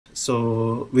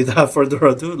So without further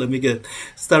ado, let me get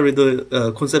started with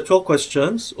the conceptual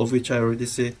questions, of which I already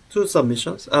see two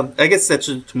submissions. I guess that's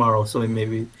tomorrow, so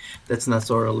maybe that's not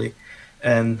so early.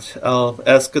 And I'll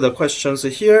ask the questions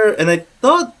here. And I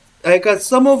thought I got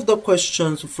some of the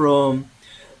questions from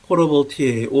Portable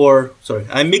TA, or sorry,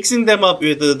 I'm mixing them up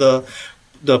with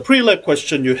the pre-lab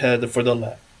question you had for the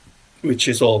lab, which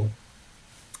is all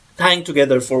tying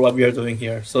together for what we are doing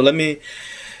here. So let me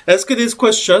ask these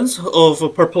questions of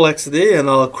perplexity, and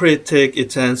I'll critique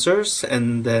its answers,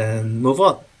 and then move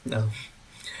on.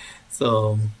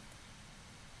 So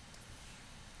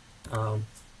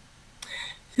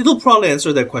it'll probably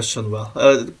answer that question well.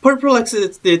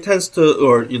 Perplexity tends to,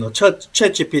 or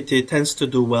ChatGPT tends to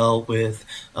do well with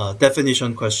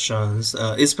definition questions,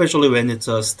 especially when it's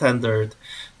a standard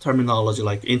terminology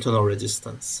like internal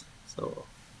resistance. So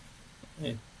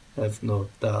I have no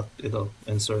doubt it'll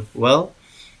answer well.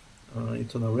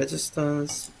 Internal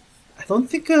resistance. I don't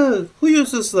think who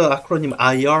uses the acronym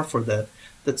IR for that.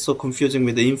 That's so confusing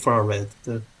with the infrared.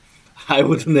 I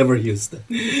would never use that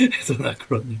as an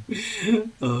acronym.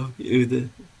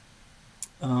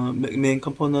 Main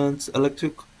components,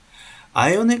 electric,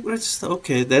 ionic resistance.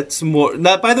 Okay, that's more.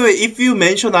 Now, by the way, if you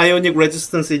mention ionic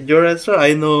resistance in your answer,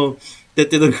 I know that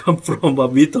didn't come from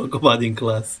what we talk about in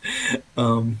class.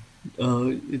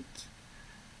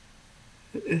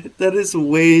 That is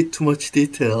way too much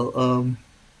detail.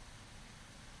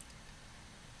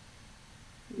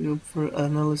 For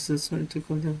analysis,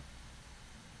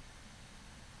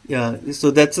 yeah.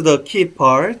 So that's the key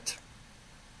part.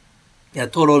 Yeah,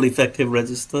 total effective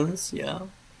resistance. Yeah.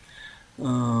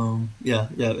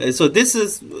 Yeah. So this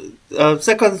is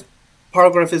second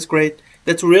paragraph is great.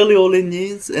 That's really all it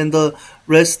needs, and the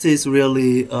rest is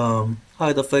really high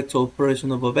effect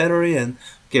operation of a battery and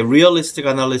realistic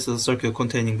analysis of circuit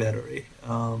containing battery.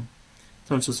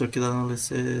 Terms of circuit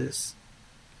analysis,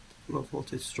 low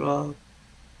voltage drop.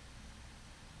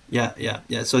 Yeah.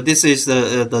 So this is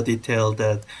the detail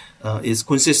that is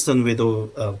consistent with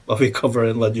what we cover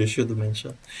and what you should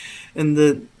mention. And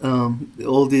then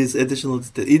all these additional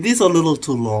details. It is a little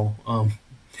too long,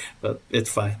 but it's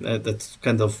fine. That's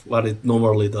kind of what it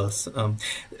normally does.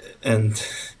 And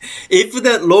if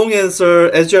that long answer,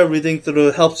 as you're reading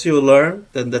through, helps you learn,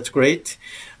 then that's great.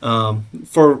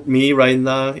 For me right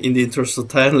now, in the interest of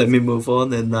time, let me move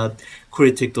on and not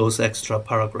critique those extra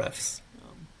paragraphs.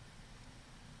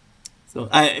 So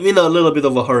I'm in a little bit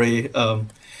of a hurry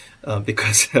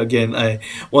because, again, I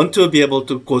want to be able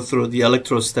to go through the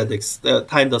electrostatics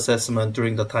timed assessment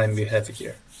during the time we have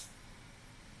here.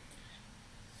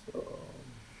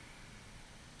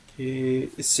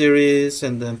 Series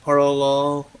and then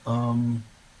parallel.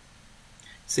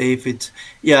 Say if it's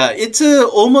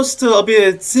almost a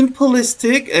bit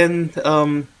simplistic, and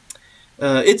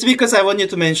it's because I want you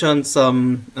to mention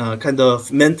some kind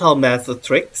of mental math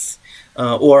tricks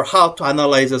or how to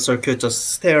analyze a circuit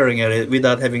just staring at it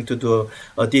without having to do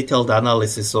a detailed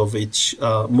analysis of each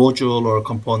module or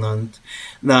component.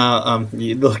 Now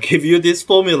they'll give you these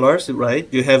formulas, right?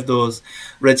 You have those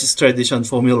register addition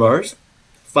formulas.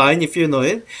 Fine if you know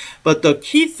it, but the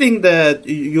key thing that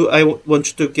I want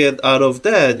you to get out of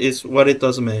that is what it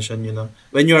does mention.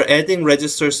 When you're adding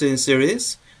registers in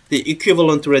series, the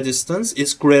equivalent resistance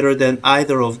is greater than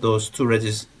either of those two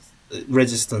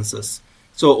resistances.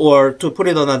 So, or to put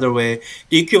it another way,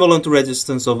 the equivalent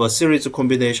resistance of a series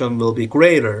combination will be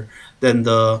greater than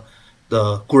the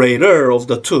greater of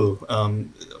the two.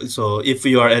 So if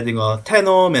you are adding a 10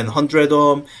 ohm and 100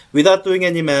 ohm without doing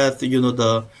any math,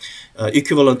 the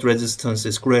equivalent resistance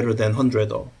is greater than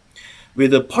 100 ohm.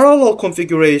 With the parallel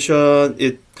configuration,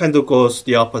 it kind of goes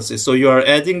the opposite. So you are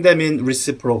adding them in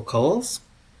reciprocals,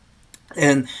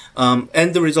 and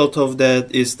the result of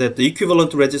that is that the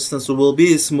equivalent resistance will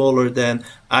be smaller than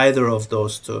either of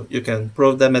those two. You can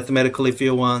prove that mathematically if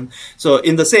you want. So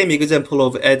in the same example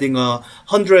of adding a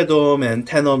 100 ohm and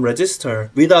 10 ohm resistor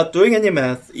without doing any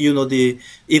math,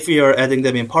 if you are adding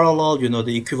them in parallel,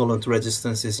 the equivalent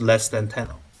resistance is less than 10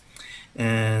 ohm.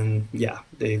 And yeah,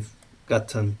 they've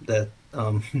gotten that.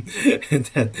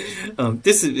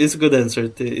 This is a good answer.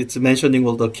 It's mentioning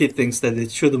all the key things that it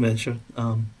should mention.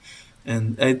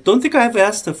 And I don't think I've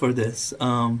asked for this.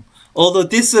 Although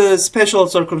this special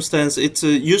circumstance, it's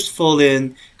useful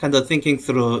in kind of thinking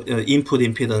through input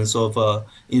impedance of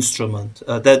instrument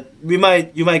that you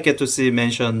might get to see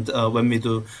mentioned when we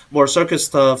do more circuit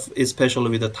stuff, especially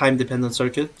with the time-dependent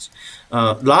circuits.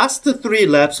 Last 3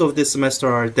 labs of this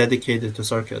semester are dedicated to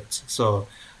circuits, so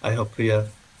I hope you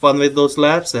have fun with those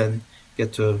labs and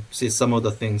get to see some of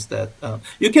the things that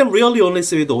you can really only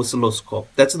see with the oscilloscope.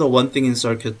 That's the one thing in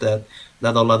circuit that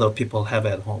not a lot of people have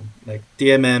at home. Like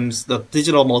DMMs, the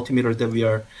digital multimeter that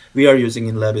we are using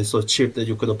in lab is so cheap that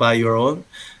you could buy your own.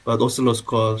 But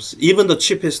oscilloscopes, even the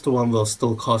cheapest one will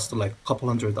still cost like a couple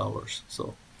 $100. So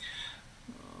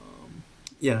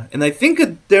yeah, and I think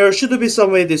there should be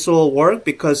some way this will work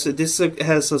because this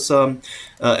has some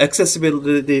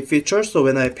accessibility feature. So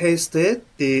when I paste it,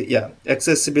 the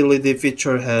accessibility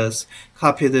feature has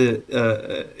copied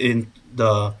in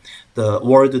the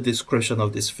word description of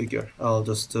this figure. I'll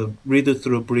just read it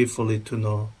through briefly to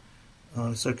know.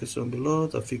 Circuit shown below.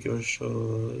 The figure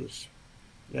shows.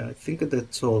 Yeah, I think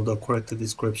that's all the correct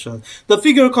description. The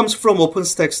figure comes from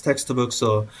OpenStack's textbook,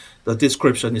 so the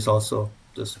description is also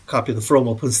just copied from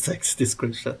OpenStack's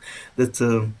description. That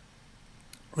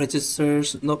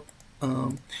registers. Nope.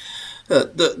 The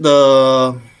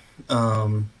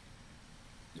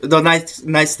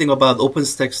nice thing about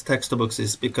OpenStack's textbooks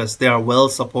is because they are well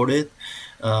supported.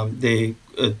 They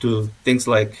do things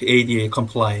like ADA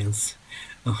compliance,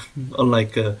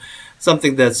 unlike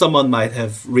something that someone might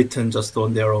have written just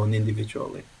on their own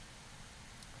individually.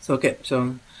 So okay,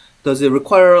 so does it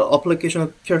require application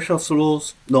of Kirchhoff's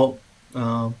rules? No.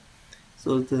 So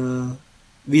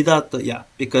without the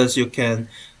because you can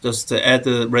just add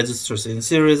the registers in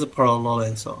series, parallel,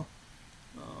 and so on.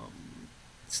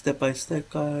 Step-by-step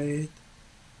guide.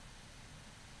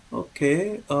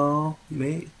 Okay,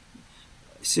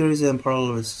 series and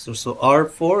parallel resistors. So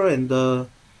R4 and the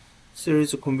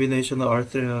series combination of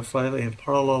R3 and R5 in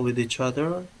parallel with each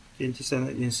other. In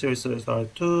series there is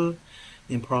R2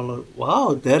 in parallel.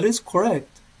 Wow, that is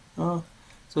correct.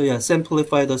 So yeah,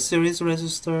 simplify the series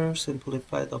resistor,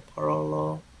 simplify the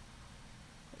parallel.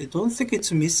 I don't think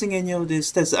it's missing any of these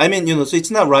steps. I mean, so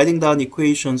it's not writing down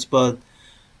equations, but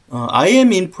I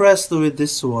am impressed with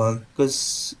this one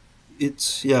because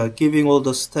it's giving all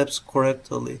the steps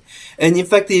correctly, and in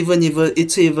fact even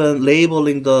it's even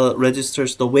labeling the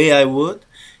registers the way I would,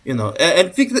 and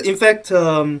in fact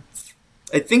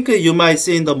I think you might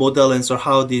see in the model answer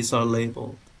how these are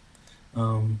labeled.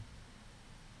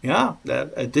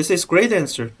 This is great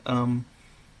answer. And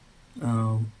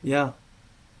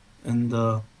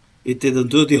it didn't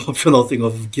do the optional thing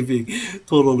of giving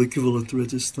total equivalent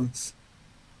resistance.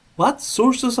 What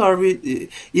sources are we?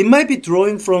 It might be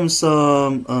drawing from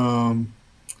some.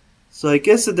 So I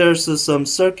guess there's some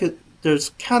circuit.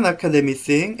 There's Khan Academy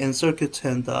thing and circuit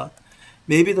handout.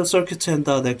 Maybe the circuit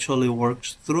handout actually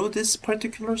works through this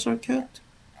particular circuit.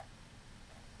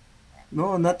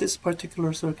 No, not this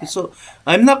particular circuit. So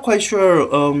I'm not quite sure.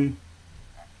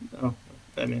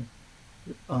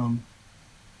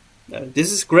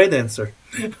 This is great answer.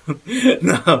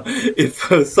 Now,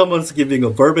 if someone's giving a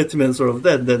verbatim answer of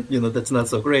that, then that's not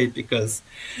so great because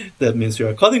that means you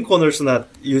are cutting corners, not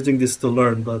using this to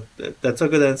learn. But that's a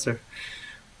good answer.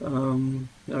 All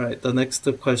right, the next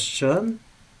question.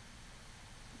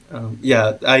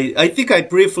 I think I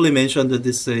briefly mentioned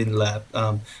this in lab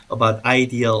about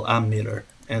ideal ammeter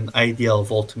and ideal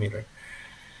voltmeter.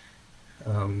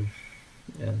 And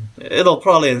it'll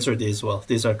probably answer these well.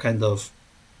 These are kind of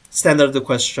standard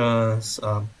questions.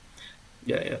 Already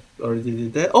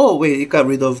did that. Oh wait, it got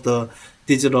rid of the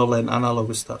digital and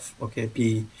analog stuff. Okay,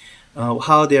 B.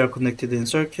 How they are connected in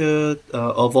circuit.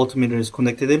 A voltmeter is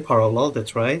connected in parallel.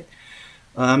 That's right.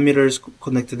 Ammeter is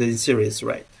connected in series,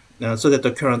 right? So that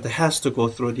the current has to go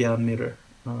through the ammeter.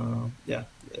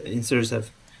 In series have.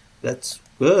 That's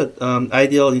good.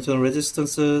 Ideal internal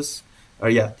resistances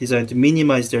are designed to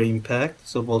minimize their impact.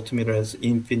 So voltmeter has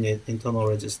infinite internal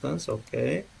resistance.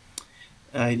 Okay.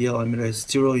 Ideal ammeter has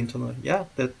zero internal. Yeah,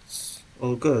 that's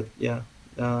all good. Yeah.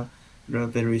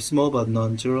 Very small but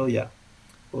non-zero. Yeah.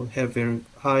 Will have very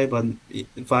high but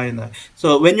finite.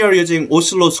 So when you're using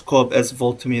oscilloscope as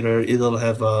voltmeter, it'll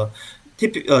have a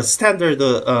typical standard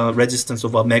resistance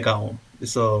of a mega ohm.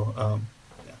 So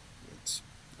it's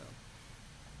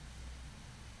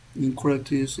incorrect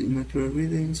to use inaccurate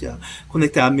readings. Yeah,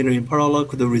 connect the ammeter in parallel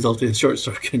could result in short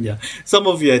circuit. Yeah, some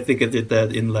of you I think did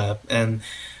that in lab. And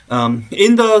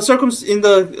in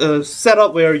the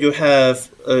setup where you have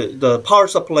the power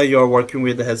supply you're working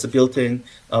with has a built-in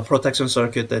protection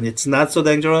circuit, and it's not so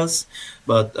dangerous.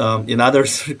 But in other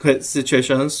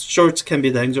situations, shorts can be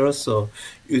dangerous, so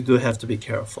you do have to be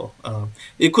careful.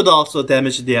 It could also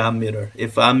damage the ammeter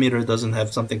if ammeter doesn't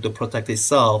have something to protect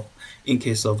itself in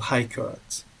case of high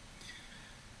currents.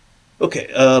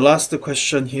 Okay, last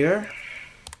question here.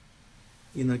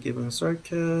 In a given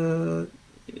circuit,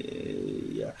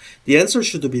 the answer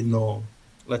should be no.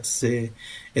 Let's say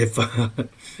if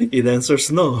it answers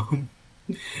no.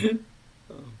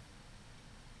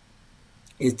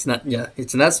 It's not, yeah,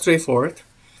 it's not straightforward.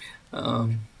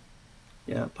 Um,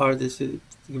 yeah, part this is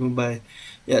given by,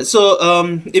 yeah. So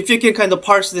if you can kind of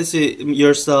parse this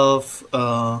yourself,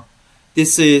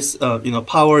 this is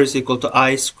power is equal to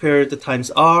I squared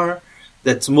times R.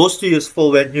 That's most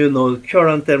useful when you know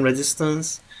current and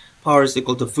resistance. Power is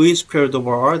equal to V squared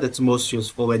over R. That's most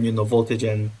useful when you know voltage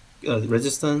and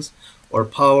resistance. Or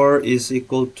power is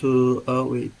equal to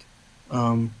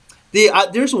um,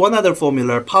 there's one other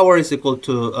formula. Power is equal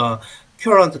to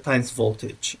current times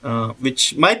voltage,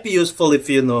 which might be useful if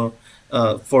you know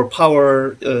for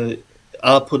power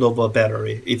output of a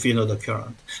battery, if you know the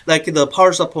current. Like the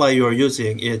power supply you're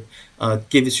using, it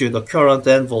gives you the current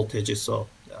and voltage. So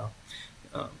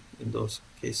in those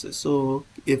cases, so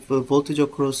if voltage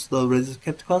across the resistance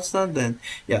kept constant, then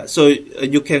yeah, so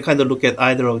you can kind of look at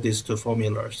either of these two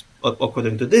formulas.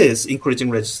 According to this, increasing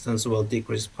resistance will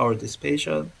decrease power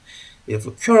dissipation. If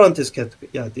current is kept,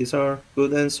 yeah, these are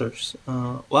good answers.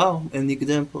 Wow, and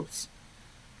examples.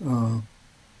 Uh,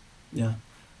 yeah.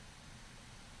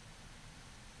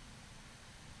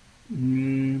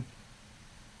 Mm,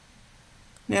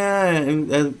 yeah,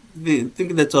 I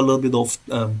think that's a little bit off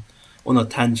on a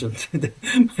tangent. That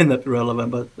might not be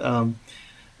relevant, but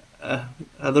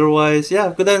otherwise,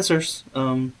 yeah, good answers.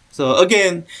 So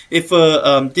again, if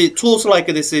the tools like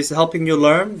this is helping you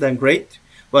learn, then great.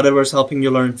 Whatever's helping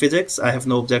you learn physics, I have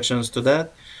no objections to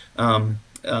that.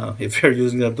 If you're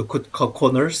using them to cut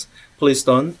corners, please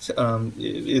don't.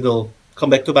 It'll come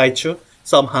back to bite you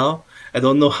somehow. I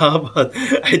don't know how, but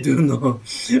I do know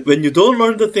when you don't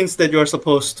learn the things that you are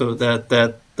supposed to,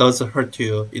 that does hurt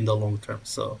you in the long term.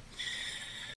 So